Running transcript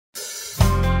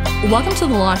Welcome to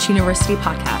the Launch University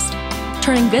podcast,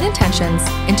 turning good intentions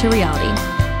into reality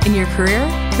in your career,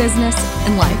 business,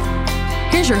 and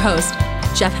life. Here's your host,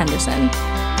 Jeff Henderson.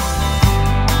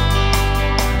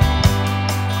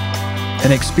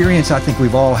 An experience I think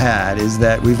we've all had is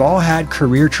that we've all had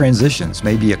career transitions.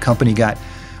 Maybe a company got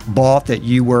bought that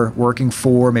you were working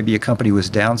for, maybe a company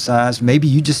was downsized, maybe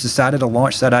you just decided to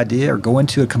launch that idea or go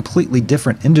into a completely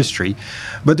different industry.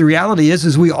 But the reality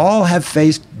is we all have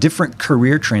faced different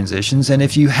career transitions, and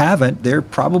if you haven't, they're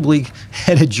probably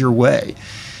headed your way.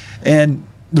 And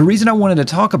the reason I wanted to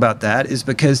talk about that is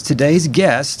because today's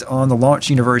guest on the Launch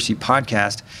University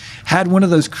podcast had one of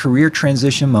those career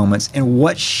transition moments, and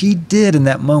what she did in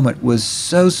that moment was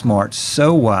so smart,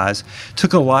 so wise,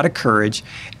 took a lot of courage,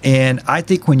 and I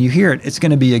think when you hear it, it's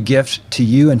going to be a gift to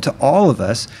you and to all of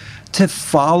us to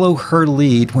follow her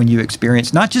lead when you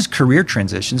experience not just career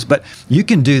transitions, but you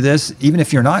can do this even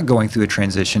if you're not going through a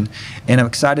transition. And I'm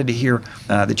excited to hear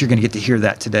that you're going to get to hear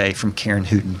that today from Karen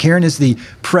Houghton. Karen is the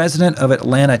president of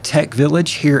Atlanta Tech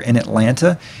Village here in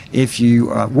Atlanta. If you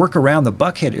work around the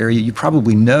Buckhead area, you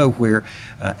probably know where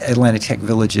Atlanta Tech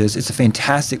Village is. It's a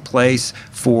fantastic place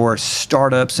for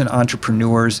startups and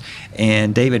entrepreneurs.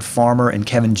 And David Farmer and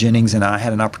Kevin Jennings and I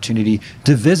had an opportunity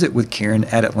to visit with Karen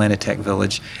at Atlanta Tech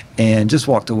Village and just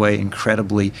walked away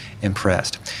incredibly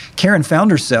impressed. Karen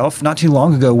found herself not too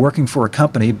long ago working for a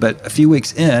company, but a few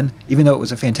weeks in, even though it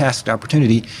was a fantastic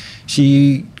opportunity,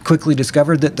 she quickly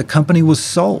discovered that the company was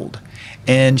sold.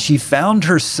 And she found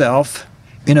herself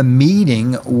in a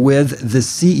meeting with the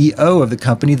CEO of the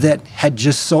company that had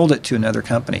just sold it to another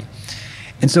company.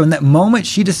 And so in that moment,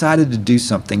 she decided to do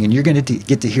something, and you're going to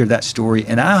get to hear that story.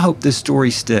 And I hope this story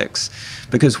sticks,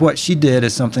 because what she did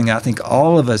is something I think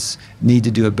all of us need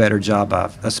to do a better job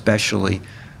of, especially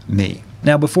me.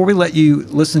 Now, before we let you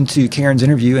listen to Karen's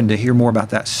interview and to hear more about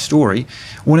that story,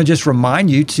 I want to just remind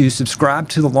you to subscribe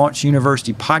to the Launch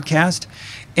University podcast.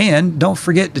 And don't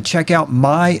forget to check out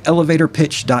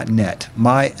myelevatorpitch.net,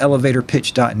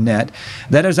 myelevatorpitch.net.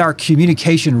 That is our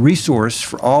communication resource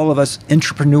for all of us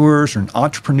entrepreneurs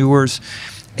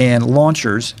and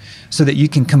launchers, so that you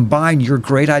can combine your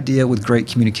great idea with great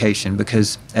communication.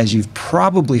 Because as you've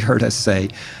probably heard us say,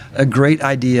 a great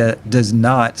idea does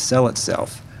not sell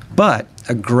itself, but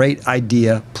a great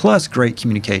idea plus great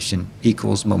communication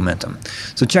equals momentum.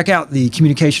 So check out the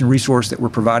communication resource that we're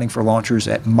providing for launchers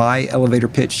at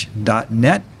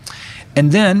myelevatorpitch.net.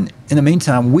 And then, in the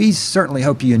meantime, we certainly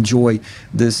hope you enjoy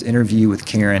this interview with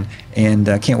Karen, and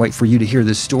can't wait for you to hear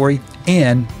this story.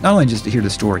 And not only just to hear the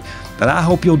story, but I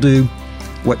hope you'll do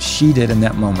what she did in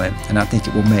that moment, and I think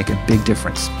it will make a big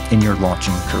difference in your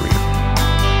launching career.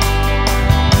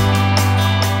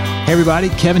 Hey everybody,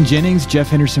 Kevin Jennings, Jeff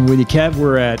Henderson with you. Kev,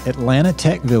 we're at Atlanta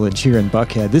Tech Village here in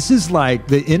Buckhead. This is like,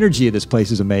 the energy of this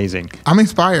place is amazing. I'm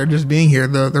inspired just being here.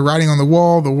 The writing on the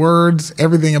wall, the words,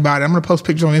 everything about it. I'm going to post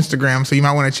pictures on Instagram, so you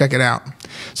might want to check it out.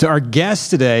 So our guest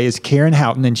today is Karen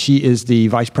Houghton, and she is the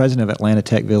vice president of Atlanta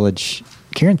Tech Village.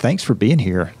 Karen, thanks for being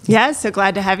here. Yeah, so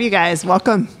glad to have you guys.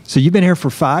 Welcome. So you've been here for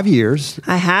 5 years.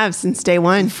 I have, since day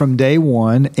one. From day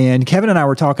one. And Kevin and I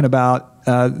were talking about,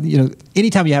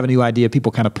 anytime you have a new idea,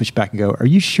 people kind of push back and go, "Are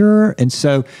you sure?" And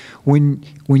so when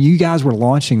you guys were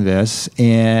launching this,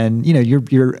 and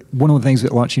you're one of the things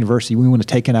at Launch University, we want to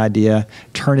take an idea,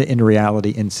 turn it into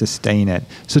reality, and sustain it.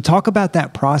 So talk about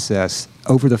that process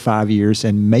over the 5 years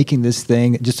and making this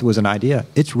thing just was an idea.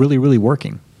 It's really, really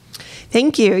working.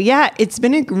 Thank you. Yeah, it's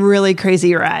been a really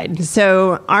crazy ride.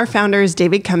 So our founder is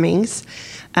David Cummings.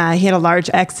 He had a large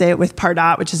exit with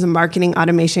Pardot, which is a marketing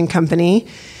automation company.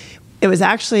 It was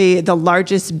actually the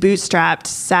largest bootstrapped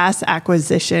SaaS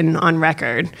acquisition on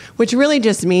record, which really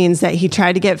just means that he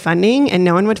tried to get funding and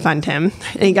no one would fund him.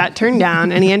 And he got turned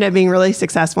down, and he ended up being really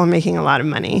successful and making a lot of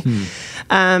money.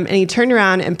 And he turned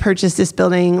around and purchased this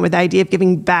building with the idea of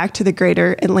giving back to the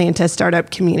greater Atlanta startup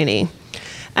community.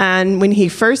 And when he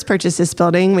first purchased this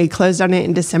building, we closed on it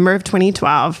in December of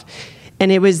 2012.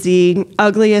 And it was the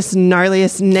ugliest,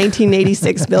 gnarliest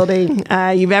 1986 building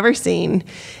you've ever seen.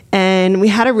 And we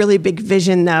had a really big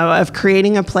vision, though, of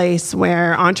creating a place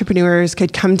where entrepreneurs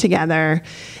could come together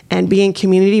and be in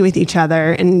community with each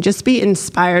other and just be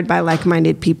inspired by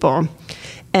like-minded people.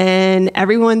 And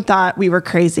everyone thought we were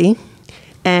crazy.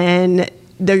 And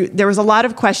there was a lot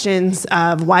of questions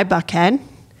of why Buckhead?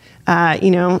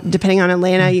 Depending on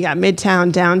Atlanta, you got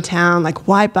Midtown, downtown, like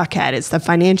why Buckhead? It's the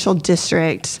financial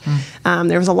district.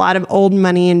 There was a lot of old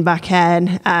money in Buckhead.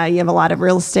 You have a lot of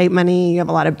real estate money. You have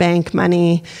a lot of bank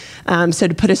money. So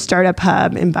to put a startup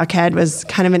hub in Buckhead was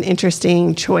kind of an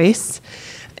interesting choice.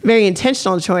 Very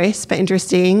intentional choice, but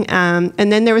interesting.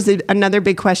 And then there was another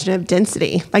big question of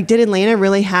density. Like, did Atlanta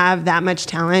really have that much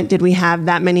talent? Did we have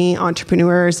that many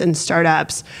entrepreneurs and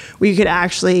startups where you could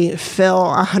actually fill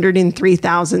a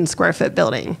 103,000 square foot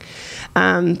building?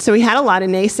 So we had a lot of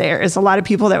naysayers, a lot of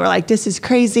people that were like, this is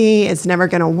crazy. It's never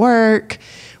going to work.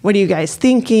 What are you guys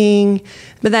thinking?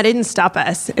 But that didn't stop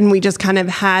us. And we just kind of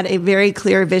had a very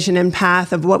clear vision and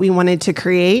path of what we wanted to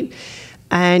create.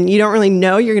 And you don't really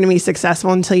know you're going to be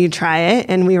successful until you try it.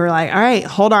 And we were like, all right,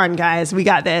 hold on, guys, we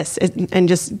got this, and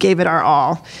just gave it our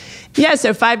all. Yeah,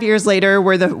 so 5 years later,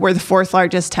 we're the fourth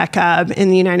largest tech hub in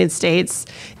the United States.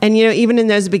 And even in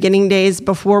those beginning days,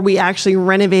 before we actually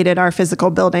renovated our physical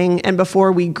building and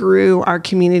before we grew our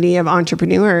community of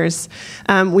entrepreneurs,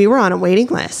 we were on a waiting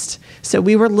list. So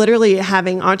we were literally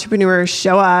having entrepreneurs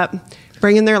show up,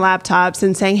 bringing their laptops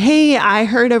and saying, hey, I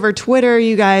heard over Twitter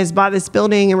you guys bought this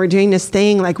building and we're doing this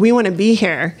thing, like we want to be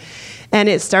here. And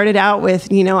it started out with,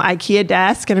 IKEA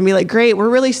desk, and I'd be like, great, we're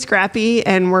really scrappy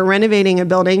and we're renovating a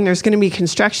building. There's going to be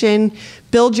construction,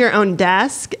 build your own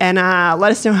desk, and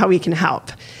let us know how we can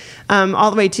help. All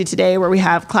the way to today, where we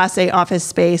have Class A office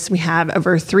space. We have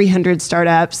over 300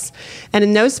 startups. And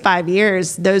in those 5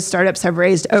 years, those startups have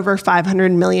raised over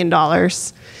 $500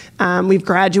 million. We've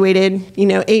graduated,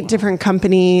 8 different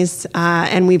companies,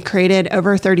 and we've created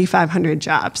over 3,500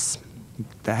 jobs.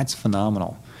 That's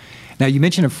phenomenal. Now, you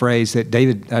mentioned a phrase that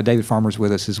David Farmer's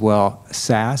with us as well,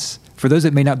 SaaS. For those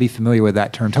that may not be familiar with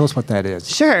that term, tell us what that is.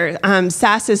 Sure.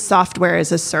 SaaS is software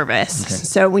as a service. Okay.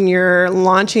 So when you're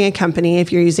launching a company,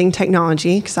 if you're using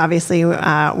technology, because obviously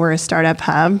we're a startup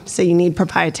hub, so you need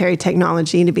proprietary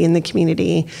technology to be in the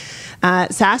community.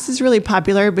 SaaS is really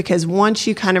popular because once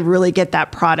you kind of really get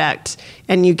that product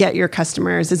and you get your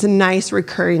customers, it's a nice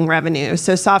recurring revenue.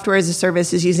 So software as a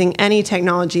service is using any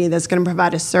technology that's going to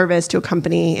provide a service to a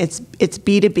company. It's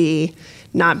B2B,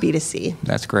 not B2C.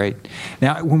 That's great.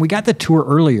 Now, when we got the tour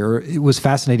earlier, it was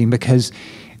fascinating because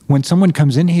when someone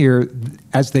comes in here,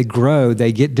 as they grow,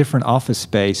 they get different office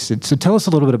space. So tell us a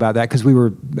little bit about that, because we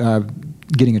were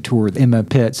getting a tour with Emma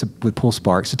Pitts with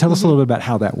PullSpark. So tell us a little bit about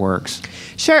how that works.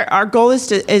 Sure. Our goal is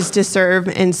to serve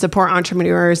and support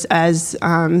entrepreneurs as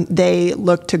they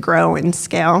look to grow and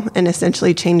scale and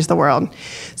essentially change the world.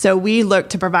 So we look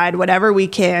to provide whatever we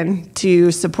can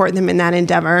to support them in that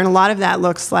endeavor. And a lot of that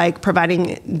looks like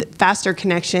providing faster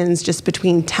connections just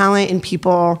between talent and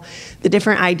people, the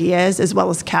different ideas, as well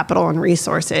as capital and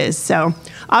resources. So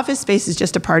office space is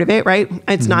just a part of it, right?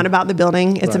 It's not about the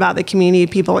building. It's about the community of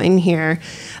people in here.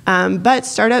 But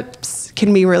startups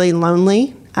can be really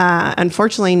lonely.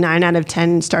 Unfortunately, 9 out of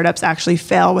 10 startups actually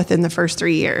fail within the first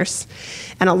 3 years.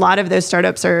 And a lot of those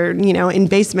startups are, in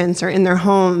basements or in their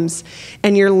homes,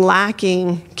 and you're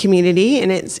lacking community,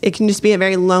 and it can just be a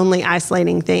very lonely,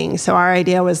 isolating thing. So our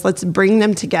idea was, let's bring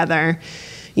them together.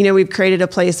 We've created a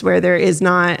place where there is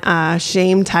not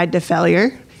shame tied to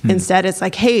failure. Instead, it's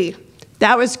like, hey,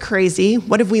 that was crazy.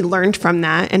 What have we learned from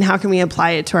that? And how can we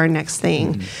apply it to our next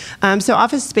thing? So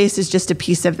office space is just a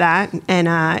piece of that. And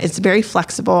it's very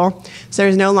flexible. So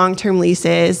there's no long-term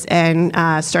leases. And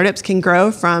startups can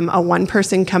grow from a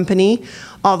one-person company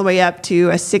all the way up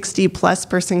to a 60-plus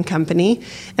person company.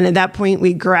 And at that point,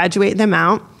 we graduate them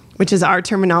out, which is our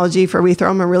terminology for we throw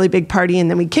them a really big party and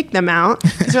then we kick them out.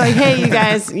 So we're like, hey,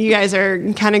 you guys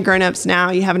are kind of grown-ups now.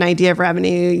 You have an idea of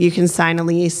revenue. You can sign a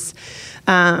lease.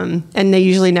 And they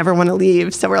usually never want to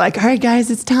leave. So we're like, all right, guys,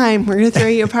 it's time. We're going to throw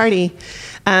you a party.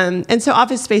 And so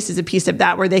office space is a piece of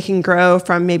that, where they can grow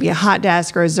from maybe a hot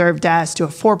desk or a reserved desk to a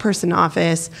 4-person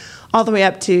office, all the way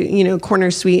up to, corner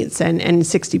suites and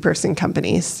 60-person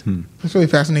companies. That's really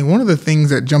fascinating. One of the things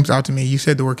that jumps out to me, you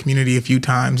said the word community a few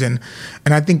times, and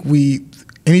I think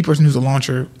any person who's a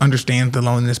launcher understands the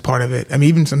loneliness part of it. I mean,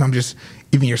 even sometimes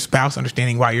even your spouse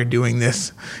understanding why you're doing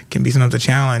this can be sometimes a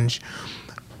challenge.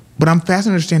 But I'm fascinated to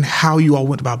understand how you all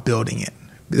went about building it.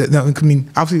 I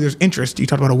mean, obviously there's interest. You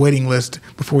talked about a waiting list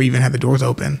before we even had the doors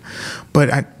open.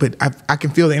 But I can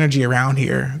feel the energy around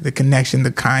here, the connection,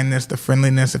 the kindness, the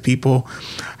friendliness of people.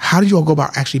 How did you all go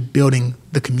about actually building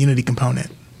the community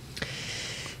component?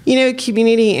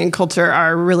 Community and culture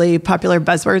are really popular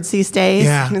buzzwords these days.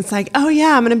 Yeah. And it's like, oh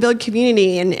yeah, I'm going to build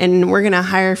community and we're going to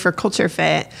hire for culture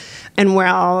fit. And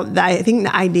while I think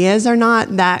the ideas are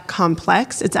not that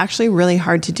complex, it's actually really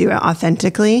hard to do it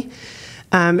authentically.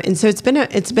 And so it's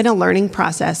been a learning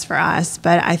process for us.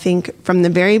 But I think from the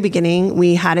very beginning,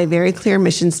 we had a very clear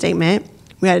mission statement.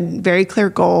 We had very clear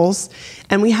goals,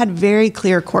 and we had very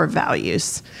clear core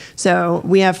values. So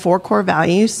we have 4 core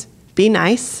values: be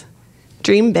nice,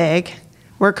 dream big,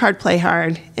 work hard, play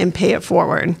hard, and pay it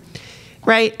forward.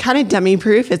 right? Kind of dummy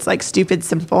proof. It's like stupid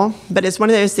simple, but it's one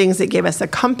of those things that gave us a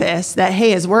compass that,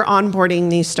 hey, as we're onboarding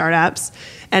these startups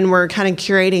and we're kind of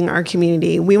curating our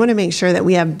community, we want to make sure that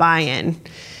we have buy-in.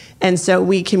 And so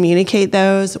we communicate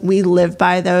those, we live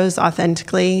by those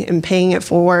authentically and paying it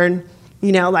forward.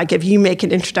 You know, like if you make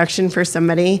an introduction for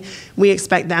somebody, we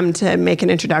expect them to make an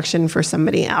introduction for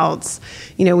somebody else.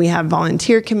 You know, we have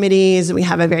volunteer committees, we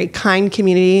have a very kind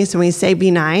community, so we say be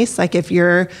nice. Like if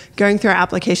you're going through our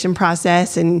application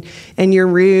process and you're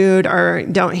rude or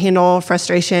don't handle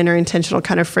frustration or intentional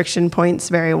kind of friction points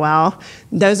very well,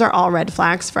 those are all red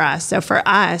flags for us. So for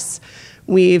us,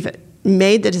 we've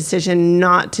made the decision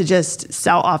not to just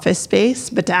sell office space,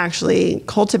 but to actually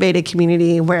cultivate a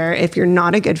community where if you're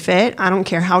not a good fit, I don't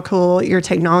care how cool your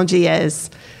technology is,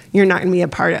 you're not going to be a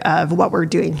part of what we're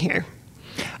doing here.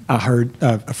 I heard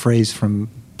a phrase from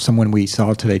someone we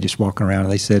saw today just walking around.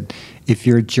 They said, if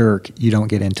you're a jerk, you don't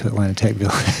get into Atlanta Tech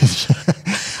Village.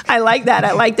 I like that.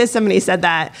 I like that somebody said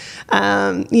that.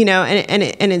 You know,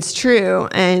 and it's true.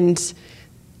 And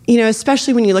you know,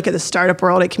 especially when you look at the startup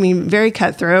world, it can be very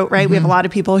cutthroat, right? Mm-hmm. We have a lot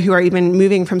of people who are even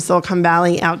moving from Silicon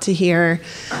Valley out to here,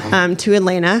 to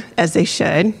Atlanta, as they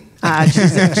should.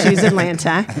 Choose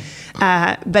Atlanta.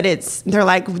 But they're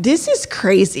like, this is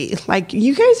crazy. Like,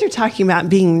 you guys are talking about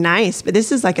being nice, but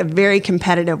this is like a very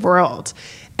competitive world.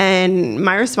 And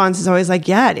my response is always like,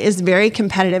 yeah, it is very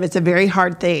competitive. It's a very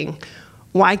hard thing.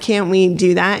 Why can't we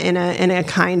do that in a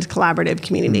kind, collaborative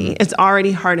community? It's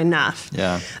already hard enough.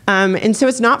 Yeah. And so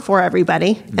it's not for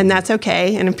everybody, and that's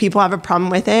okay. And if people have a problem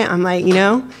with it, I'm like, you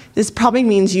know, this probably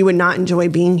means you would not enjoy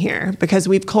being here, because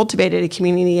we've cultivated a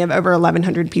community of over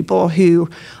 1,100 people who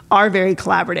are very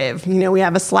collaborative. You know, we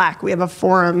have a Slack, we have a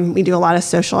forum, we do a lot of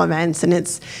social events, and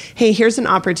it's, hey, here's an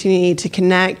opportunity to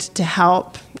connect, to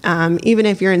help, even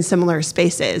if you're in similar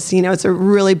spaces. You know, it's a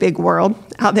really big world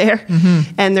out there,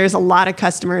 and there's a lot of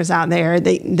customers out there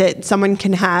that someone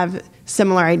can have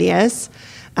similar ideas.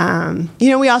 You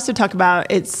know, we also talk about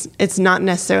it's not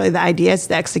necessarily the idea, it's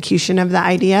the execution of the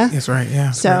idea. That's right,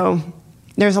 yeah. So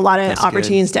there's a lot of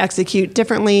opportunities to execute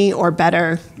differently or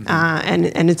better,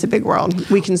 and it's a big world.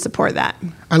 We can support that.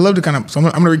 I love to I'm going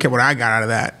to recap what I got out of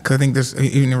that, because I think this,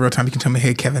 even in real time, you can tell me,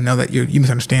 hey, Kevin, know that you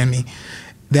misunderstand me.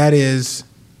 That is,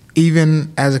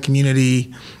 even as a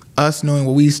community, us knowing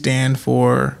what we stand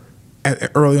for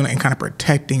early on and kind of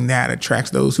protecting that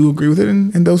attracts those who agree with it,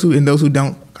 and those who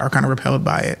don't are kind of repelled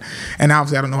by it. And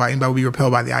obviously, I don't know how anybody would be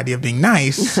repelled by the idea of being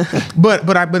nice,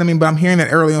 but I'm hearing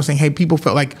that early on, saying, hey, people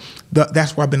felt like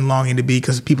that's where I've been longing to be,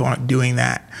 because people aren't doing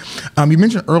that. You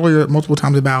mentioned earlier multiple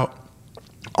times about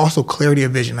also clarity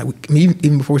of vision. Like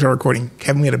even before we started recording,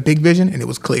 Kevin, we had a big vision and it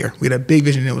was clear. We had a big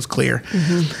vision and it was clear.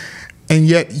 And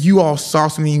yet you all saw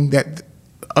something that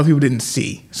other people didn't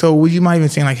see. So would you mind even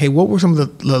saying, like, hey, what were some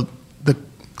of the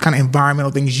kind of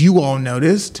environmental things you all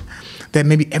noticed that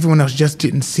maybe everyone else just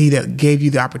didn't see, that gave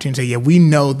you the opportunity to say, yeah, we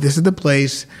know this is the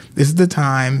place, this is the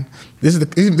time, this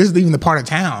is even the part of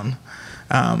town.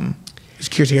 Just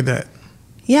curious to hear that.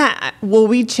 Yeah, well,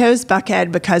 we chose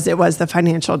Buckhead because it was the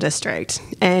financial district.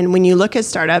 And when you look at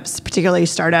startups, particularly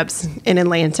startups in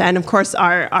Atlanta, and of course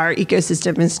our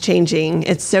ecosystem is changing.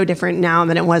 It's so different now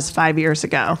than it was 5 years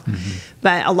ago.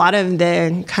 But a lot of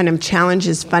the kind of challenge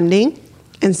is funding.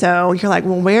 And so you're like,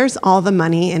 well, where's all the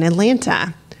money in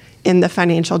Atlanta in the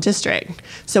financial district?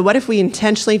 So what if we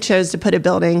intentionally chose to put a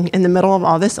building in the middle of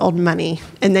all this old money,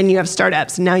 and then you have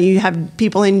startups, and now you have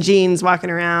people in jeans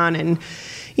walking around, and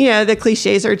you know, the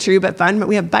cliches are true but fun, but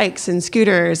we have bikes and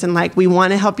scooters, and like we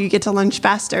want to help you get to lunch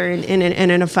faster and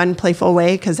in a fun, playful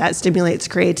way, because that stimulates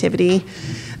creativity.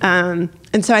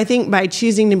 And so I think by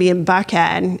choosing to be in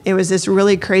Buckhead, it was this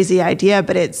really crazy idea,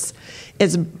 but it's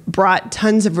brought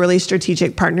tons of really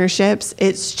strategic partnerships.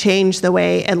 It's changed the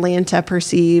way Atlanta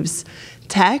perceives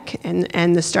tech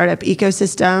and the startup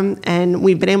ecosystem, and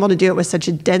we've been able to do it with such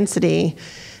a density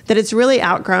that it's really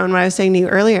outgrown what I was saying to you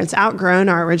earlier. It's outgrown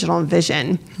our original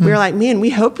vision. We were like, man,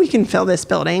 we hope we can fill this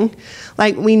building.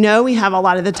 Like, we know we have a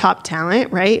lot of the top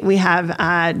talent, right? We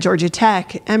have Georgia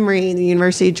Tech, Emory, the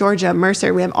University of Georgia,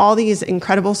 Mercer. We have all these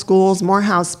incredible schools,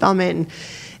 Morehouse, Spelman.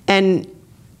 And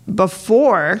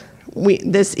before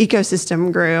this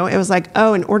ecosystem grew, it was like,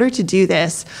 oh, in order to do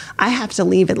this, I have to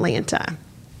leave Atlanta.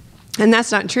 And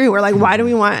that's not true. We're like, why do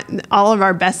we want all of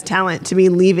our best talent to be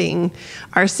leaving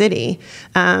our city?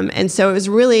 And so it was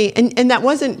really, and that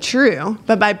wasn't true,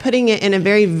 but by putting it in a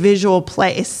very visual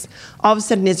place, all of a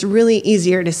sudden it's really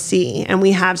easier to see. And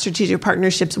we have strategic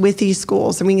partnerships with these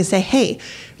schools, and we can say, hey,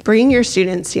 bring your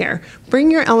students here,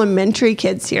 bring your elementary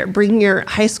kids here, bring your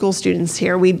high school students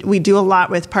here. We do a lot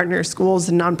with partner schools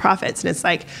and nonprofits, and it's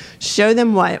like, show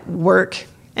them what work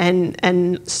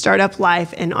and startup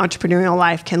life and entrepreneurial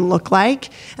life can look like.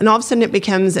 And all of a sudden it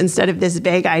becomes, instead of this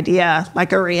vague idea,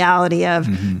 like a reality of,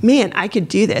 man, I could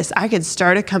do this. I could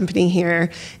start a company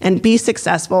here and be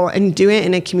successful and do it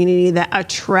in a community that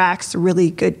attracts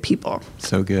really good people.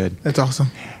 So good. That's awesome.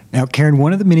 Now, Karen,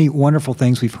 one of the many wonderful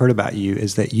things we've heard about you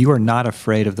is that you are not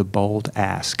afraid of the bold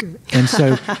ask. And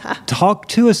so talk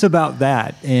to us about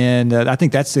that. And I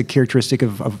think that's a characteristic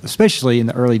of, especially in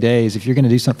the early days, if you're going to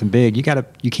do something big, you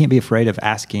can't be afraid of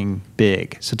asking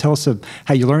big. So tell us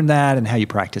how you learned that and how you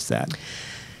practice that.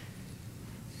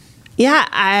 Yeah,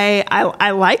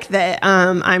 I like that.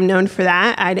 I'm known for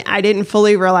that. I didn't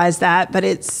fully realize that, but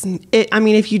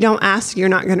if you don't ask, you're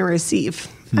not going to receive.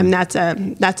 And that's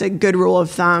a good rule of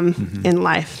thumb in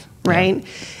life, right? Yeah.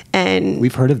 And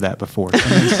we've heard of that before.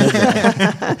 Someone said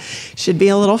that. Should be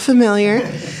a little familiar.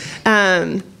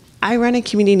 I run a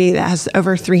community that has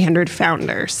over 300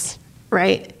 founders,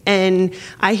 right? And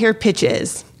I hear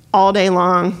pitches all day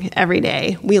long, every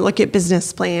day. We look at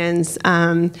business plans.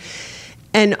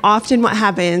 And often what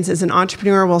happens is an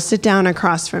entrepreneur will sit down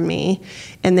across from me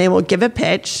and they will give a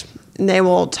pitch and they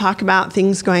will talk about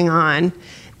things going on.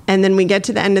 And then we get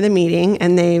to the end of the meeting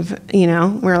and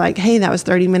we're like, hey, that was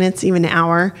 30 minutes, even an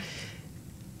hour.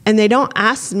 And they don't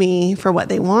ask me for what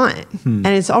they want. And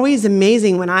it's always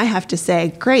amazing when I have to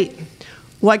say, great,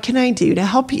 what can I do to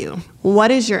help you?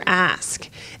 What is your ask?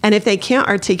 And if they can't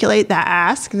articulate that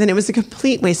ask, then it was a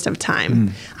complete waste of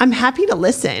time. I'm happy to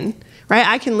listen. Right?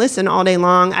 I can listen all day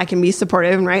long. I can be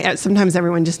supportive, right? Sometimes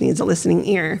everyone just needs a listening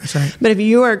ear. That's right. But if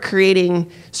you are creating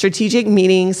strategic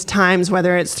meetings, times,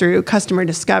 whether it's through customer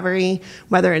discovery,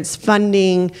 whether it's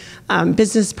funding,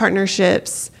 business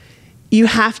partnerships, you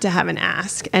have to have an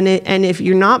ask. And if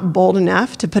you're not bold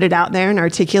enough to put it out there and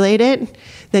articulate it,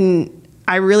 then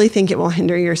I really think it will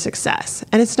hinder your success.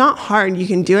 And it's not hard. You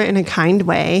can do it in a kind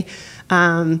way,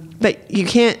 but you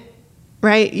can't.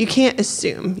 Right? You can't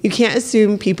assume. You can't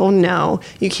assume people know.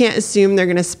 You can't assume they're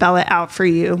going to spell it out for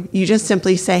you. You just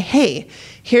simply say, hey,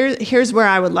 here's where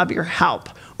I would love your help.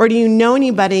 Or do you know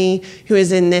anybody who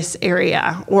is in this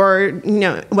area? Or,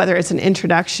 whether it's an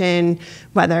introduction,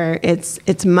 whether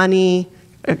it's money,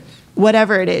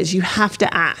 whatever it is, you have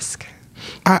to ask.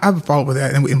 I have a follow-up with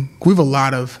that. And we have a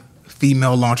lot of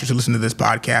female launchers who listen to this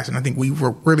podcast. And I think we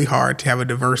work really hard to have a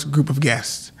diverse group of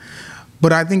guests.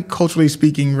 But I think culturally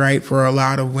speaking, right, for a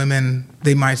lot of women,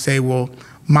 they might say, well,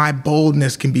 my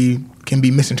boldness can be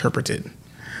misinterpreted.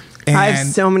 And I have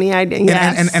so many ideas.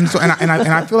 Yes. And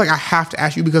I feel like I have to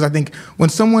ask you, because I think when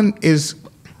someone is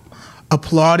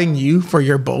applauding you for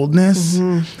your boldness,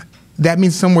 that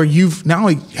means somewhere you've not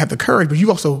only have the courage, but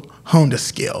you've also honed a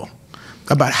skill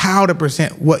about how to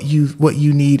present what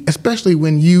you need, especially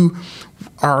when you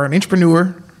are an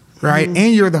entrepreneur, right?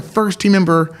 And you're the first team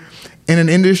member in an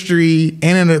industry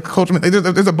and in a culture.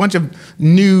 There's a bunch of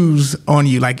news on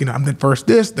you, like, I'm the first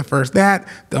this, the first that,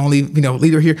 the only,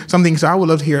 leader here, something. So I would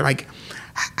love to hear, like,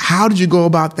 how did you go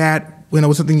about that when it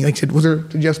was something, like I said, was there,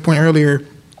 to Jeff's point earlier,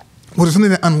 was there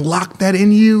something that unlocked that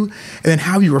in you? And then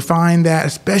how you refined that,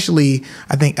 especially,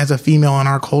 I think, as a female in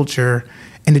our culture,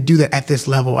 and to do that at this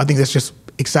level? I think that's just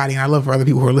exciting. I love for other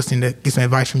people who are listening to get some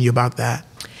advice from you about that.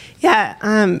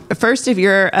 Yeah. First, if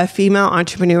you're a female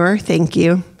entrepreneur, thank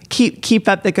you. Keep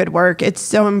up the good work. It's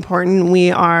so important. We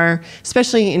are,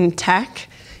 especially in tech,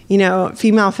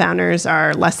 female founders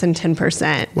are less than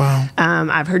 10%. Wow.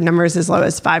 I've heard numbers as low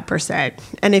as 5%.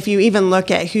 And if you even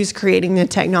look at who's creating the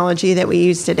technology that we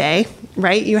use today,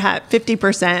 right? You have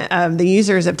 50% of the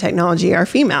users of technology are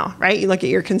female, right? You look at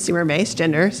your consumer base,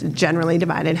 genders generally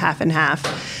divided half and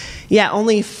half. Yeah,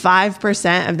 only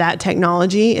 5% of that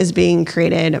technology is being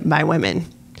created by women.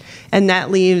 And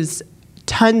that leaves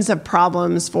tons of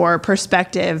problems for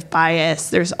perspective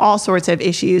bias. There's all sorts of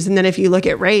issues. And then if you look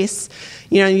at race,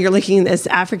 you're looking at this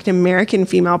African-American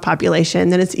female population,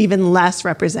 then it's even less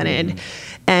represented.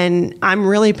 And I'm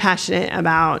really passionate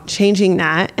about changing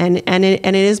that. And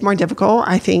it is more difficult.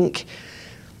 I think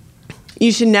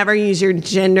you should never use your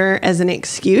gender as an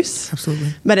excuse.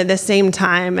 Absolutely. But at the same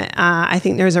time, I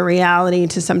think there's a reality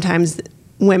to sometimes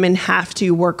women have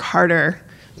to work harder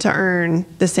to earn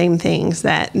the same things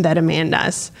that a man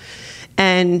does.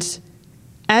 And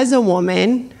as a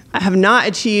woman, I have not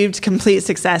achieved complete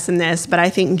success in this, but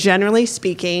I think generally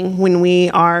speaking, when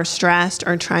we are stressed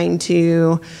or trying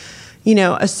to,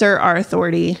 assert our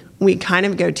authority, we kind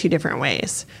of go two different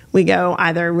ways. We go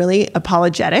either really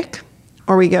apologetic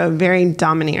or we go very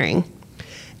domineering.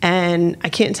 And I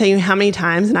can't tell you how many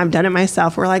times, and I've done it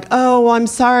myself, we're like, oh, well, I'm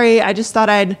sorry. I just thought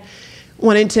I'd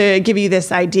wanted to give you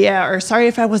this idea, or sorry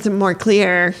if I wasn't more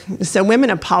clear. So women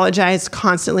apologize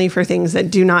constantly for things that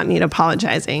do not need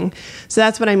apologizing. So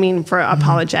that's what I mean for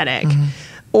apologetic.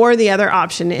 Or the other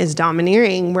option is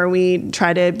domineering, where we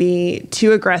try to be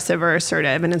too aggressive or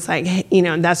assertive. And it's like,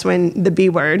 that's when the B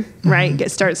word, right,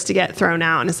 starts to get thrown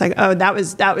out. And it's like, oh, that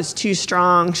was too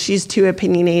strong. She's too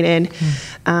opinionated.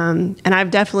 And I've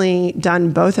definitely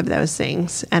done both of those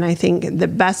things. And I think the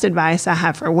best advice I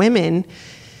have for women,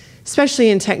 especially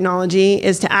in technology,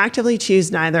 is to actively choose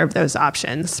neither of those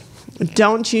options.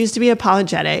 Don't choose to be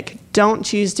apologetic. Don't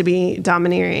choose to be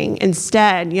domineering.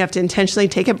 Instead, you have to intentionally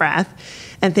take a breath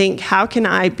and think, how can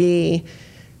I be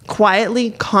quietly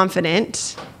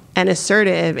confident and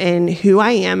assertive in who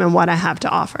I am and what I have to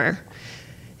offer?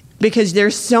 Because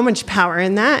there's so much power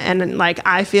in that. And like,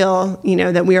 I feel,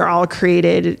 that we are all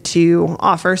created to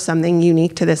offer something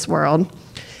unique to this world.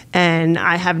 And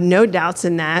I have no doubts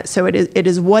in that. So it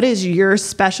is what is your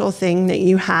special thing that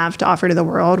you have to offer to the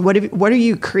world? What are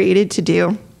you created to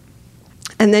do?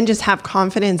 And then just have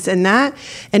confidence in that,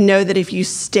 and know that if you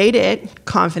state it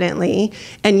confidently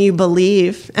and you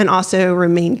believe, and also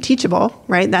remain teachable,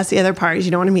 right? That's the other part, is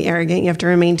you don't want to be arrogant. You have to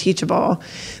remain teachable.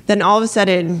 Then all of a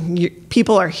sudden,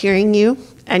 people are hearing you,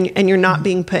 and you're not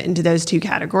being put into those two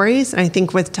categories. And I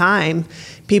think with time,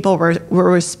 people will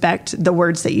respect the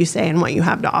words that you say and what you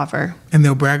have to offer. And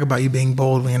they'll brag about you being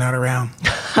bold when you're not around.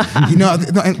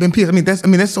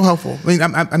 That's so helpful.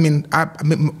 I mean,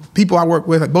 people I work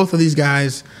with, like both of these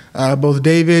guys, both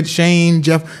David, Shane,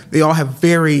 Jeff, they all have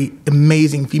very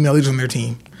amazing female leaders on their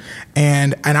team.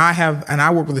 And I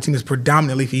work with a team that's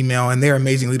predominantly female, and they're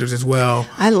amazing leaders as well.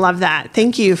 I love that.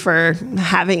 Thank you for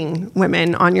having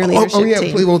women on your leadership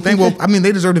team. Please,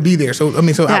 they deserve to be there. So I want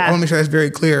to make sure that's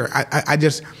very clear.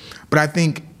 But I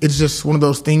think it's just one of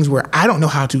those things where I don't know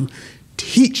how to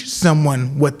teach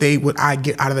someone what I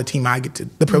get out of the team I get to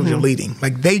the privilege of leading.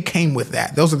 Like, they came with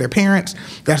that. Those are their parents.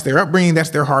 That's their upbringing.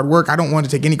 That's their hard work. I don't want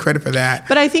to take any credit for that.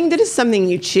 But I think that is something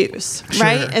you choose,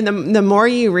 right? And the more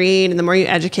you read and the more you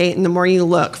educate and the more you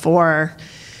look for,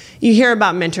 you hear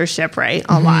about mentorship, right?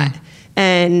 A lot.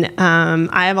 And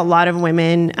I have a lot of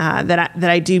women that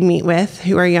I do meet with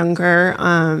who are younger,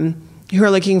 who are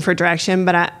looking for direction,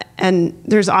 and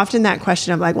there's often that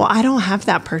question of like, well, I don't have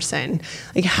that person.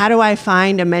 Like, how do I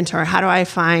find a mentor? How do I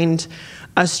find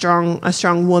a strong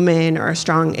woman or a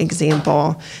strong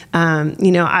example?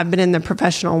 I've been in the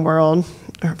professional world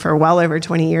for well over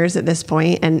 20 years at this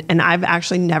point, and I've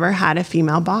actually never had a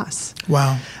female boss.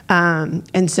 Wow.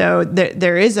 And so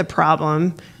there is a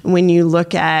problem when you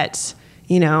look at,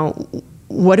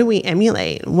 what do we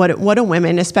emulate? What do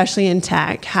women, especially in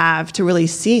tech, have to really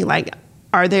see? Like,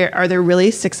 are there really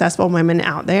successful women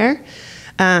out there?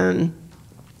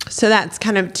 So that's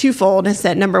kind of twofold. Is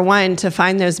that number one, to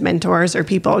find those mentors or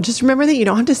people, just remember that you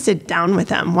don't have to sit down with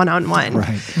them one-on-one.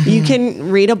 Right. You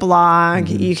can read a blog,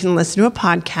 you can listen to a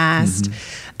podcast,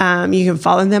 you can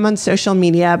follow them on social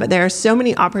media, but there are so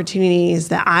many opportunities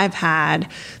that I've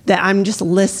had that I'm just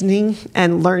listening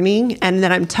and learning, and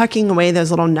then I'm tucking away those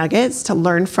little nuggets to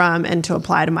learn from and to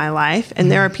apply to my life.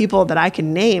 And there are people that I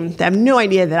can name that have no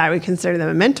idea that I would consider them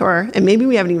a mentor, and maybe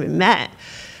we haven't even met,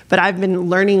 but I've been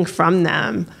learning from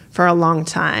them for a long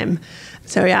time.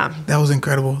 So yeah, that was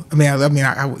incredible.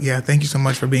 Thank you so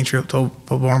much for being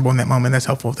vulnerable in that moment. That's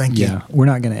helpful. Thank you. Yeah, we're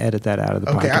not going to edit that out of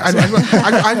the podcast.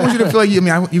 I want you to feel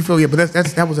you feel but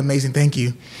that was amazing. Thank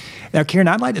you. Now, Karen,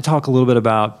 I'd like to talk a little bit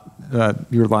about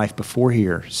your life before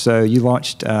here. So you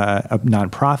launched a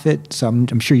nonprofit. So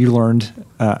I'm sure you learned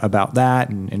about that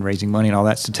and raising money and all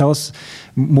that. So tell us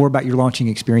more about your launching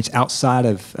experience outside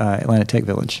of Atlanta Tech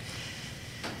Village.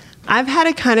 I've had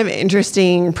a kind of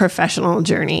interesting professional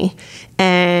journey,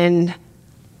 and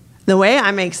the way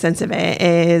I make sense of it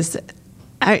is,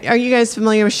 are you guys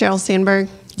familiar with Sheryl Sandberg?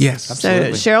 Yes,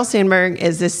 absolutely. So Sheryl Sandberg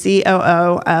is the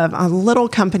COO of a little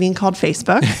company called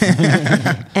Facebook,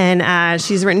 and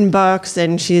she's written books,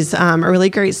 and she's a really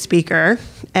great speaker.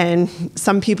 And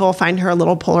some people find her a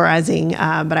little polarizing,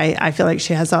 but I feel like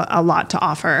she has a lot to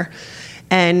offer.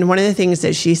 And one of the things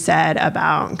that she said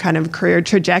about kind of career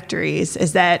trajectories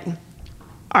is that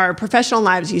our professional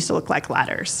lives used to look like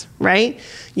ladders, right?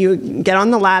 You get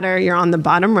on the ladder, you're on the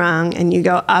bottom rung, and you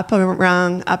go up a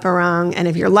rung, and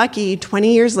if you're lucky,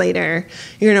 20 years later,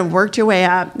 you're gonna have worked your way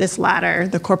up this ladder,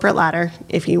 the corporate ladder,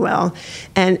 if you will,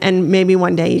 and maybe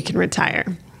one day you can retire.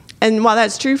 And while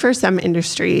that's true for some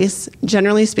industries,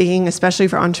 generally speaking, especially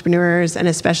for entrepreneurs and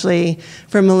especially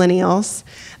for millennials,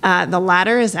 the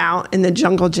ladder is out and the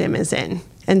jungle gym is in.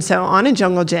 And so on a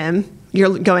jungle gym,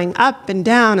 you're going up and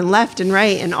down and left and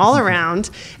right and all around.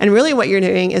 And really what you're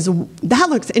doing is, that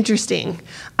looks interesting.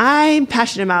 I'm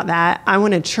passionate about that. I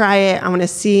want to try it. I want to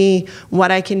see what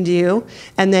I can do.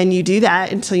 And then you do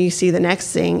that until you see the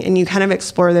next thing, and you kind of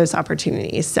explore those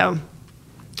opportunities. So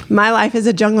my life is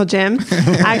a jungle gym.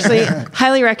 I actually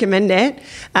highly recommend it,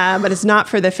 but it's not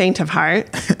for the faint of heart.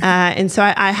 And so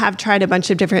I have tried a bunch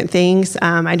of different things.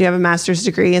 I do have a master's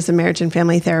degree as a marriage and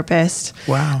family therapist.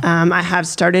 Wow. I have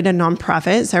started a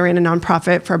nonprofit. So I ran a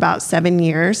nonprofit for about 7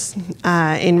 years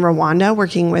in Rwanda,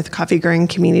 working with coffee-growing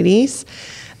communities.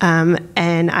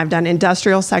 And I've done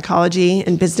industrial psychology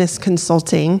and business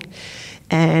consulting.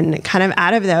 And kind of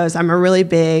out of those, I'm a really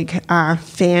big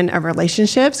fan of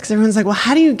relationships, because everyone's like, well,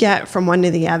 how do you get from one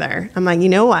to the other? I'm like, you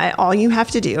know what? All you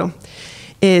have to do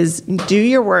is do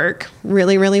your work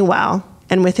really, really well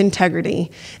and with integrity,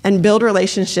 and build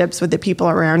relationships with the people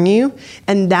around you.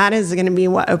 And that is going to be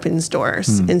what opens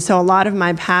doors. And so a lot of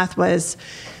my path was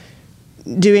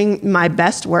doing my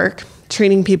best work,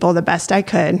 treating people the best I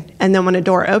could. And then when a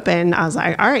door opened, I was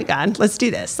like, all right, God, let's do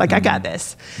this. Like, I got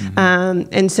this.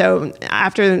 And so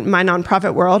after my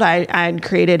nonprofit world, I had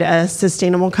created a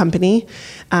sustainable company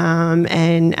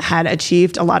and had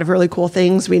achieved a lot of really cool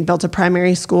things. We'd built a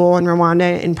primary school in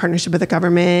Rwanda in partnership with the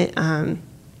government.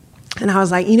 And I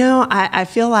was like, I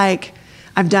feel like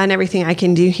I've done everything I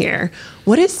can do here.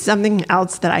 What is something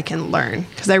else that I can learn?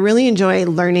 Because I really enjoy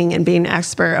learning and being an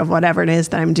expert of whatever it is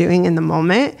that I'm doing in the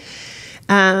moment.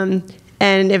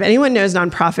 And if anyone knows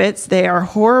nonprofits, they are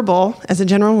horrible as a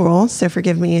general rule. So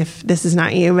forgive me if this is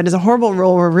not you, but as a horrible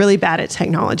rule, we're really bad at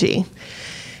technology.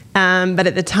 But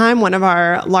at the time, one of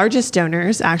our largest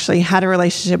donors actually had a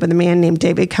relationship with a man named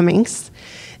David Cummings.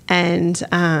 And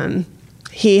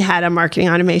he had a marketing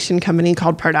automation company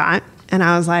called Pardot. And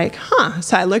I was like,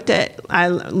 So I looked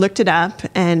it up,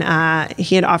 and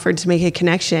he had offered to make a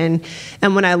connection.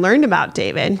 And when I learned about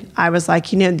David, I was like,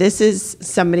 this is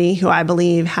somebody who I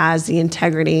believe has the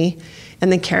integrity and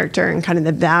the character and kind of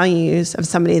the values of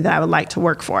somebody that I would like to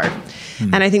work for.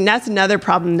 And I think that's another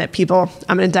problem that people,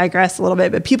 I'm going to digress a little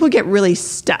bit, but people get really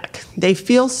stuck. They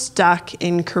feel stuck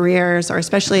in careers, or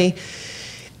especially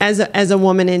as a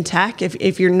woman in tech,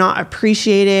 if you're not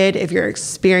appreciated, if you're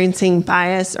experiencing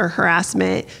bias or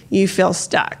harassment, you feel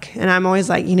stuck. And I'm always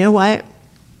like, you know what?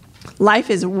 Life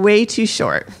is way too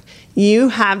short. You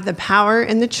have the power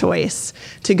and the choice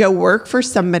to go work for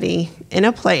somebody in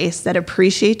a place that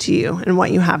appreciates you and what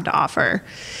you have to offer.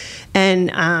 And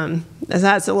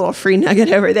that's a little free nugget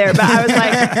over there. But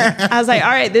I was like, all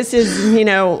right, this is,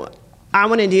 I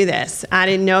want to do this. I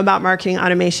didn't know about marketing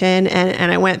automation,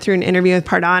 and I went through an interview with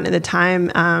Pardot. At the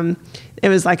time, it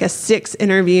was like a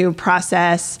 6-interview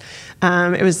process.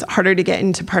 It was harder to get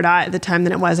into Pardot at the time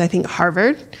than it was, I think,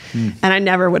 Harvard. And I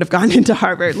never would have gone into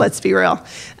Harvard, let's be real.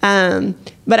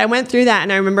 But I went through that,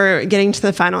 and I remember getting to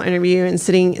the final interview and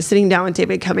sitting down with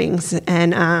David Cummings.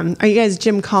 And are you guys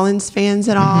Jim Collins fans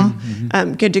at all?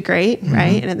 Good to Great,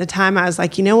 right? And at the time, I was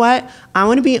like, you know what? I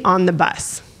want to be on the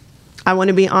bus. I want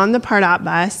to be on the Pardot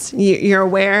bus. You're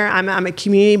aware, I'm a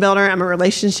community builder. I'm a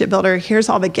relationship builder. Here's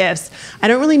all the gifts. I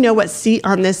don't really know what seat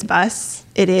on this bus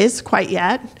it is quite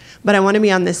yet, but I want to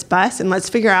be on this bus, and let's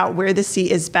figure out where the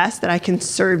seat is best that I can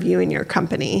serve you and your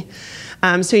company.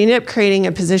 So he ended up creating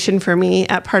a position for me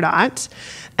at Pardot,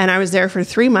 and I was there for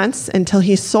 3 months until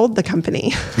he sold the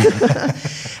company.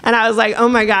 And I was like, oh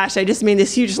my gosh, I just made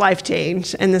this huge life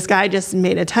change. And this guy just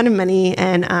made a ton of money,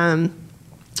 and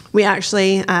we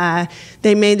actually,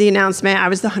 they made the announcement. I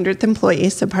was the 100th employee,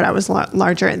 so Pardot was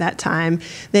larger at that time.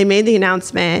 They made the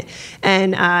announcement,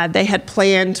 and they had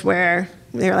planned where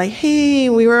they were like, hey,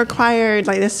 we were acquired.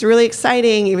 Like, this is really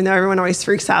exciting, even though everyone always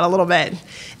freaks out a little bit.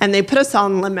 And they put us all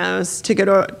in limos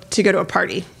to go to a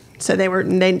party. So they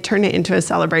turned it into a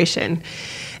celebration.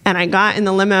 And I got in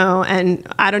the limo, and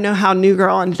I don't know how New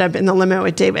Girl ended up in the limo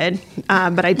with David,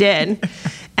 but I did.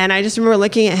 And I just remember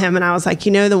looking at him, and I was like,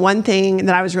 the one thing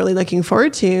that I was really looking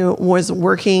forward to was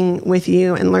working with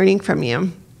you and learning from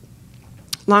you.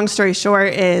 Long story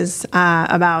short is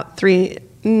about 3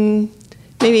 to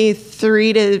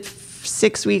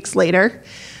 6 weeks later,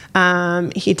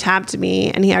 he tapped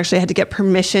me, and he actually had to get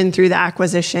permission through the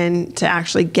acquisition to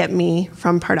actually get me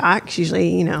from Pardot. 'Cause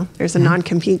usually, there's a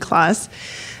non-compete clause.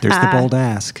 There's the bold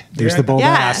ask. There's the bold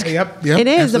ask. Yep, it is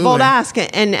absolutely. the bold ask.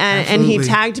 And he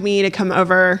tagged me to come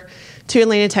over to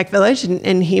Atlanta Tech Village,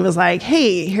 and he was like,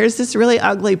 hey, here's this really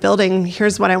ugly building.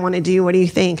 Here's what I want to do. What do you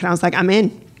think? And I was like, I'm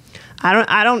in. I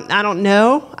don't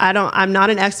know. I'm not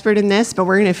an expert in this, but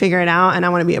we're going to figure it out, and I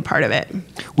want to be a part of it.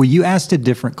 Well, you asked a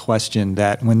different question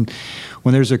that when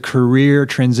there's a career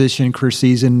transition, career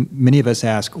season, many of us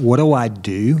ask, what do I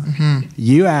do?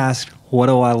 You asked, what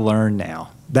do I learn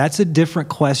now? That's a different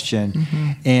question.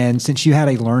 And since you had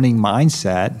a learning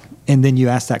mindset, and then you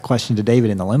asked that question to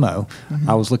David in the limo,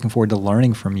 I was looking forward to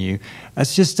learning from you.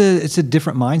 That's just it's a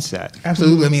different mindset.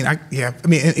 Absolutely.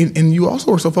 And you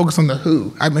also are so focused on the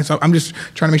who. So I'm just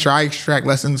trying to make sure I extract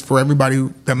lessons for everybody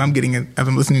that I'm getting as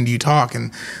I'm listening to you talk.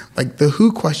 And like the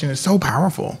who question is so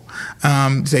powerful.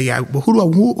 Say, well, who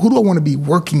do I want to be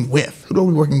working with? Who do I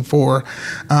be working for?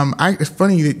 It's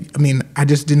funny that, I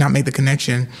just did not make the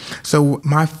connection. So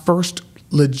my first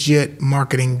legit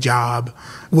marketing job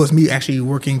was me actually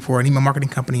working for an email marketing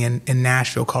company in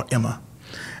Nashville called Emma.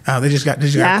 They just got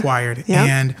acquired.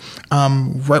 Yep.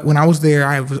 And right when I was there,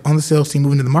 I was on the sales team,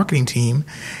 moving to the marketing team,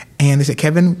 and they said,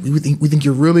 Kevin, we think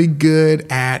you're really good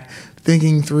at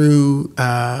thinking through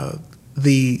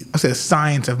the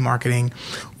science of marketing.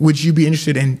 Would you be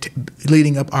interested in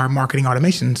leading up our marketing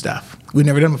automation stuff? We've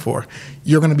never done before.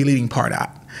 You're going to be leading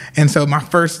Pardot. And so my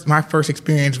first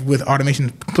experience with automation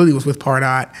completely was with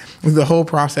Pardot, with the whole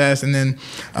process, and then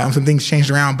some things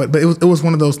changed around. But it was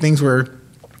one of those things where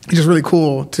it's just really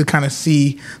cool to kind of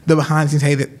see the behind the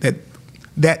scenes. Hey,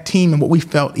 that team and what we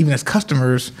felt even as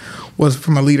customers was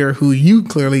from a leader who you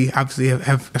clearly obviously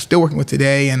are still working with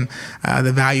today, and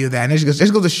the value of that. And it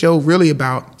just goes to show really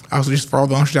about, also just for all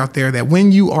the launchers out there, that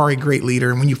when you are a great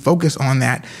leader and when you focus on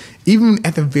that, even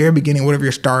at the very beginning, whatever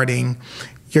you're starting,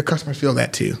 your customers feel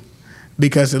that too.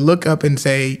 Because to look up and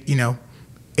say,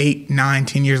 8, 9,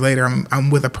 10 years later, I'm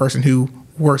with a person who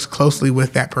works closely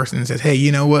with that person and says, hey,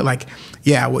 you know what?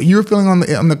 What you're feeling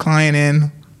on the client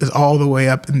end is all the way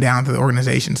up and down to the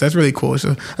organization. So that's really cool.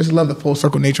 So I just love the full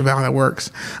circle nature of how that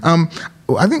works. I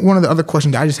think one of the other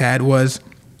questions I just had was,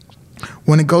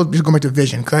 when it goes, just going back to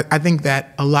vision, because I think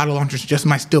that a lot of launchers just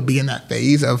might still be in that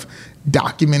phase of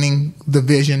documenting the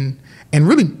vision, and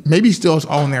really maybe still it's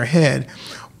all in their head.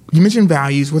 You mentioned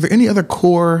values. Were there any other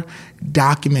core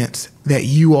documents that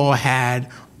you all had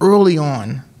early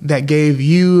on that gave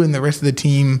you and the rest of the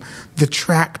team the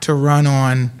track to run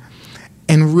on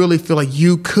and really feel like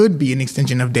you could be an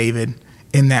extension of David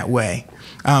in that way?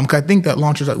 Because I think that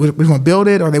launchers, we want to build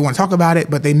it or they want to talk about it,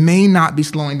 but they may not be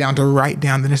slowing down to write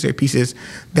down the necessary pieces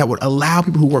that would allow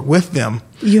people who work with them.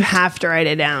 You have to write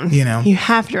it down. You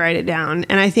have to write it down.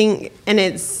 And I think,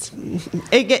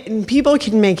 people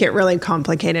can make it really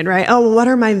complicated, right? Oh, well, what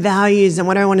are my values and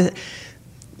what do I want to...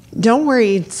 Don't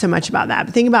worry so much about that,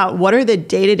 but think about what are the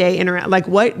day-to-day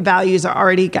what values are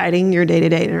already guiding your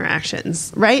day-to-day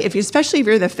interactions, right? Especially if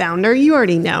you're the founder, you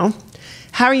already know.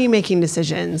 How are you making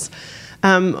decisions?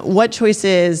 What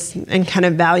choices and kind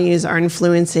of values are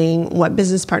influencing what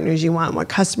business partners you want, what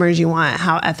customers you want,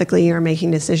 how ethically you're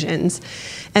making decisions.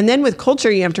 And then with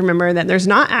culture, you have to remember that there's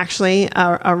not actually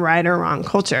a right or wrong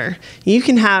culture. You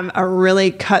can have a really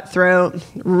cutthroat,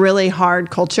 really hard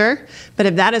culture, but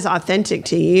if that is authentic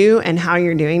to you and how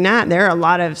you're doing that, there are a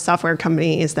lot of software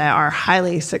companies that are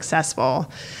highly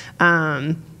successful.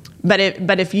 But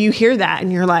if you hear that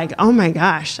and you're like, oh my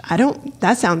gosh,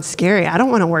 that sounds scary. I don't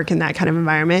want to work in that kind of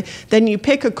environment. Then you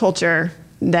pick a culture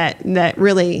that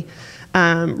really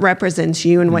represents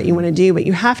you and what you want to do, but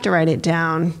you have to write it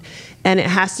down. And it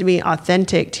has to be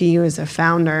authentic to you as a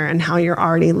founder and how you're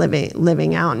already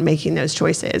living out and making those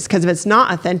choices. Because if it's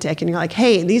not authentic and you're like,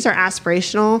 hey, these are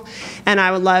aspirational and I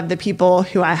would love the people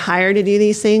who I hire to do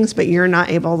these things, but you're not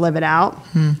able to live it out,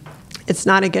 it's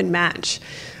not a good match.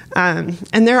 And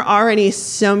there are already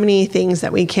so many things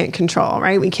that we can't control,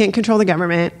 right? We can't control the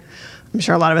government. I'm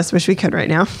sure a lot of us wish we could right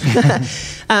now.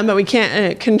 But we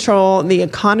can't control the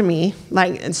economy.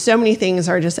 So many things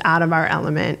are just out of our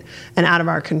element and out of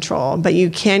our control. But you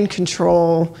can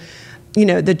control,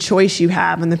 the choice you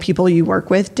have and the people you work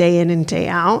with day in and day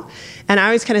out. And I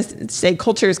always kind of say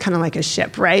culture is kind of like a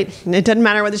ship, right? And it doesn't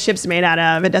matter what the ship's made out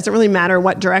of. It doesn't really matter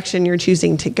what direction you're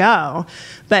choosing to go.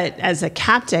 But as a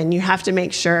captain, you have to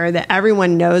make sure that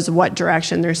everyone knows what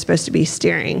direction they're supposed to be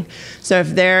steering. So if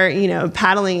they're,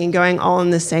 paddling and going all in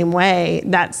the same way,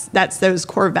 that's those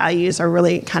core values are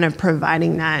really kind of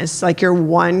providing that. It's like your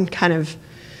one kind of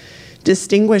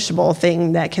distinguishable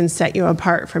thing that can set you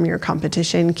apart from your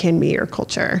competition can be your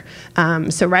culture.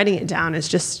 So writing it down is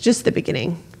just the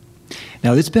beginning.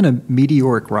 Now, it's been a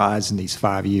meteoric rise in these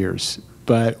 5 years,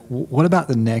 but what about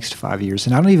the next 5 years?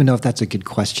 And I don't even know if that's a good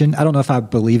question. I don't know if I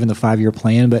believe in the 5-year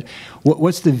plan, but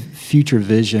what's the future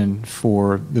vision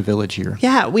for the Village here?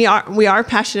 Yeah, we are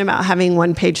passionate about having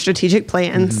one-page strategic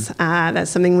plans.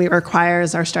 That's something we require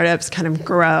as our startups kind of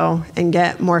grow and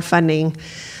get more funding.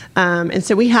 And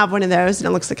so we have one of those, and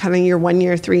it looks like kind of year 1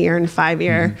 year, 3 year, and 5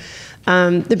 year.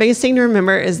 The biggest thing to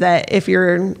remember is that if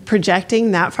you're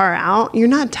projecting that far out, you're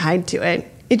not tied to it.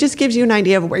 it just gives you an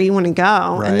idea of where you want to go.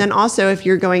 Right. And then also if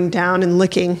you're going down and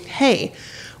looking, hey,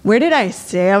 where did I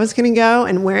say I was going to go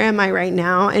and where am I right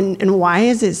now? And why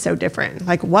is it so different?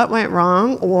 Like what went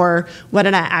wrong or what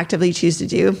did I actively choose to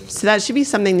do? So that should be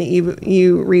something that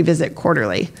you revisit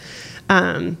quarterly.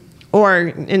 Or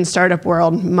in startup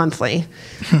world, monthly.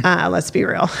 Let's be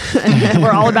real.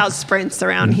 We're all about sprints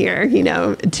around here,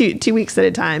 2 weeks at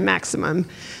a time maximum.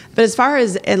 But as far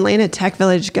as Atlanta Tech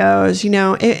Village goes,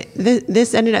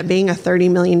 this ended up being a $30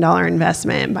 million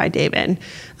investment by David,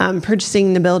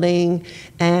 purchasing the building.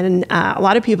 And a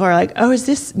lot of people are like, oh,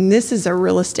 this is a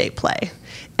real estate play.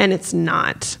 And it's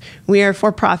not. We are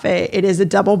for profit. It is a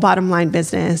double bottom line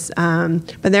business.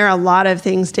 But there are a lot of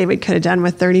things David could have done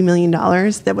with $30 million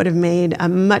that would have made a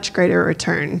much greater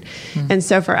return. And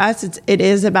so for us, it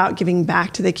is about giving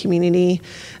back to the community.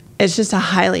 It's just a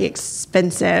highly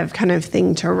expensive kind of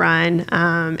thing to run.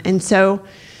 And so,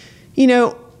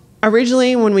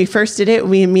 originally when we first did it,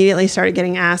 we immediately started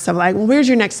getting asked of like, well, where's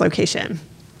your next location?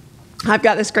 I've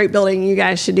got this great building, you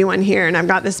guys should do one here. And I've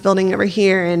got this building over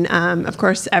here. And of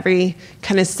course, every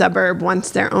kind of suburb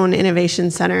wants their own innovation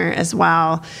center as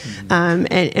well.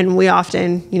 And we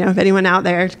often, if anyone out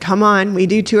there, come on, we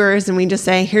do tours and we just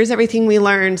say, here's everything we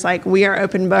learned. Like we are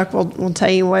open book. We'll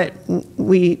tell you what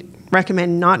we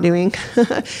recommend not doing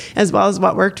as well as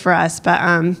what worked for us. But,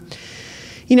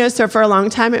 so for a long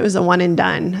time, it was a one and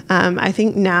done. I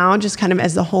think now just kind of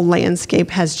as the whole landscape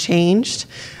has changed,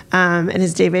 and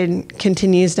as David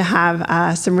continues to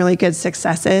have some really good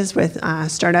successes with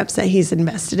startups that he's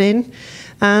invested in,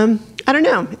 I don't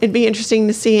know. It'd be interesting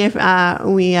to see if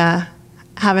we have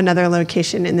another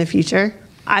location in the future.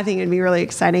 I think it'd be really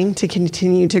exciting to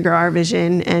continue to grow our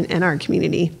vision and our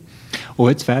community. Well,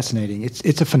 it's fascinating.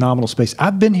 It's a phenomenal space.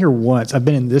 I've been here once. I've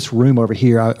been in this room over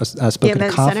here. I spoke at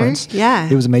a conference. Center? Yeah.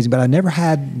 It was amazing, but I never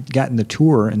had gotten the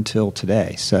tour until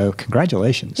today. So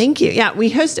congratulations. Thank you. Yeah, we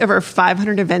host over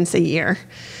 500 events a year.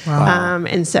 Wow.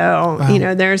 And so,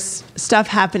 there's stuff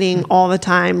happening all the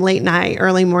time, late night,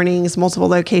 early mornings, multiple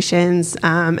locations.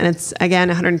 And it's, again,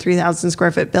 103,000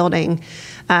 square foot building.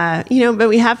 But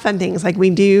we have fun things like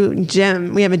we do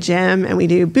gym. We have a gym and we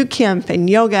do boot camp and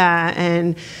yoga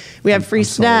and we have free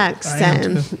snacks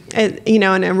and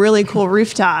a really cool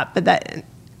rooftop. But I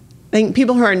think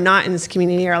people who are not in this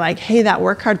community are like, hey, that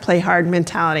work hard, play hard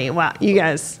mentality. Wow, you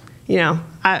guys,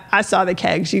 I saw the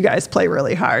kegs. You guys play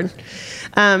really hard.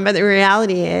 But the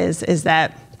reality is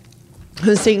that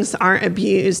those things aren't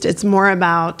abused. It's more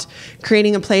about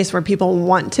creating a place where people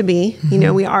want to be.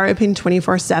 We are open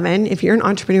 24/7. If you're an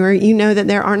entrepreneur, you know that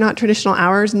there are not traditional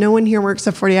hours. No one here works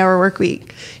a 40-hour work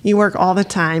week. You work all the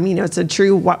time. It's a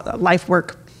true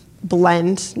life-work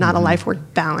blend, not a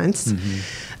life-work balance.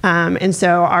 And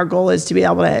so our goal is to be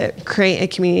able to create a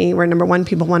community where, number one,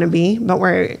 people want to be, but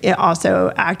where it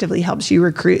also actively helps you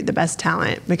recruit the best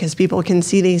talent because people can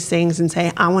see these things and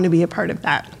say, I want to be a part of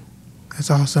that. That's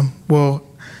awesome. Well,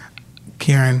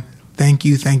 Karen, thank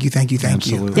you.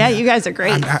 Absolutely. Yeah, you guys are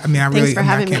great.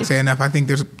 I can't say enough. I think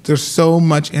there's so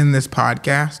much in this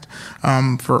podcast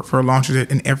for launchers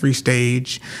in every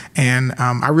stage. And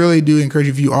I really do encourage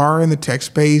you, if you are in the tech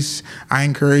space, I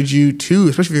encourage you to,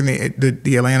 especially if you're in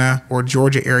the Atlanta or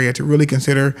Georgia area, to really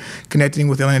consider connecting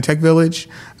with Atlanta Tech Village.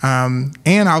 And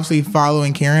obviously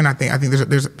following Karen. I think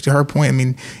there's to her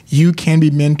point, you can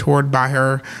be mentored by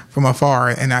her from afar.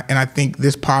 And I think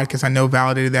this podcast, I know,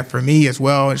 validated that for me as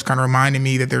well. It's kind of reminded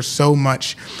me that there's so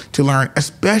much to learn,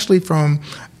 especially from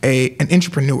an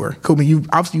entrepreneur. Cool. You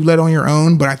led on your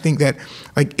own, but I think that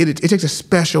it takes a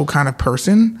special kind of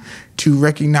person to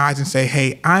recognize and say,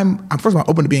 hey, I'm first of all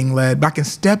open to being led, but I can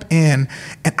step in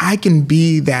and I can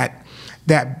be that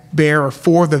bearer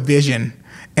for the vision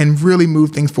and really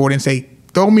move things forward and say,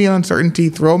 throw me in uncertainty,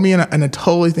 throw me in a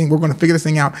totally thing. We're going to figure this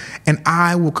thing out, and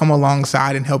I will come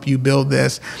alongside and help you build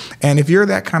this. And if you're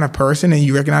that kind of person and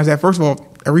you recognize that, first of all,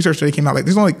 a research study came out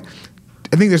there's one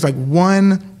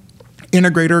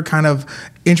integrator kind of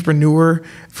entrepreneur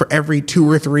for every 2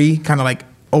 or 3 kind of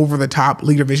over the top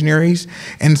leader visionaries.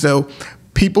 And so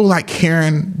people like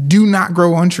Karen do not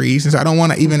grow on trees. And so I don't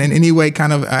want to even in any way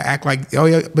kind of act like, oh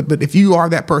yeah, but if you are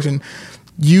that person,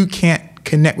 you can't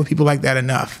connect with people like that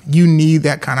enough. You need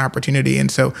that kind of opportunity.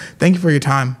 And so thank you for your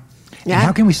time. Yeah. And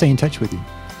how can we stay in touch with you?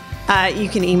 You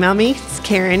can email me. It's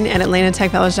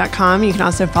Karen@AtlantaTechVillage.com. You can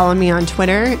also follow me on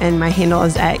Twitter, and my handle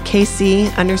is @KC_Houghton.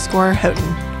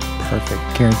 Perfect.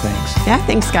 Karen, thanks. Yeah,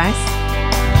 thanks, guys.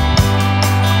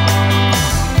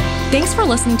 Thanks for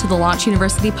listening to the Launch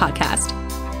University podcast.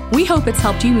 We hope it's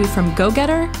helped you move from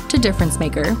go-getter to difference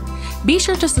maker. Be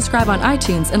sure to subscribe on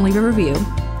iTunes and leave a review.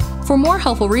 For more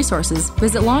helpful resources,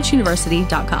 visit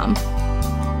launchuniversity.com.